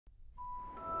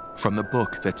From the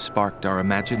book that sparked our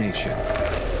imagination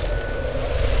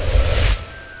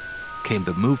came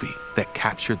the movie that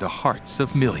captured the hearts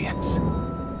of millions.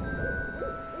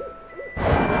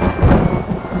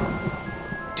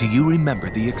 Do you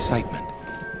remember the excitement?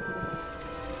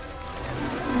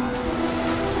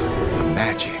 The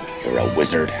magic. You're a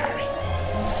wizard, Harry.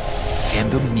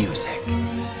 And the music.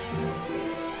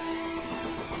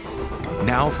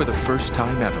 Now, for the first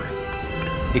time ever,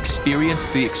 experience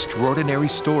the extraordinary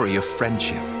story of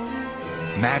friendship,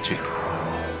 magic,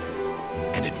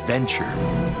 and adventure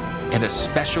in a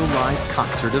special live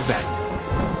concert event.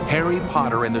 Harry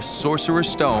Potter and the Sorcerer's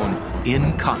Stone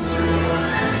in concert.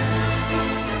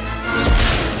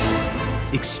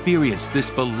 Experience this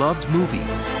beloved movie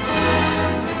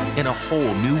in a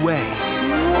whole new way.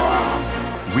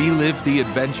 Relive the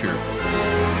adventure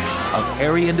of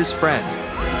Harry and his friends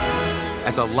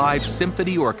as a live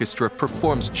symphony orchestra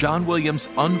performs John Williams'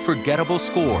 unforgettable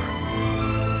score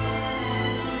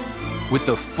with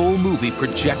the full movie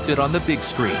projected on the big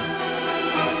screen.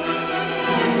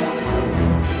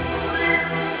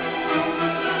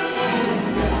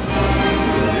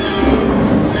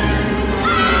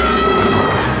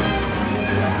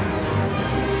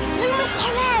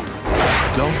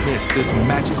 Don't miss this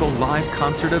magical live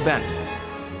concert event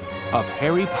of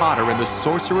Harry Potter and the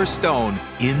Sorcerer's Stone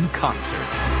in concert.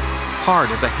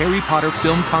 Part of the Harry Potter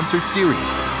film concert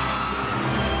series.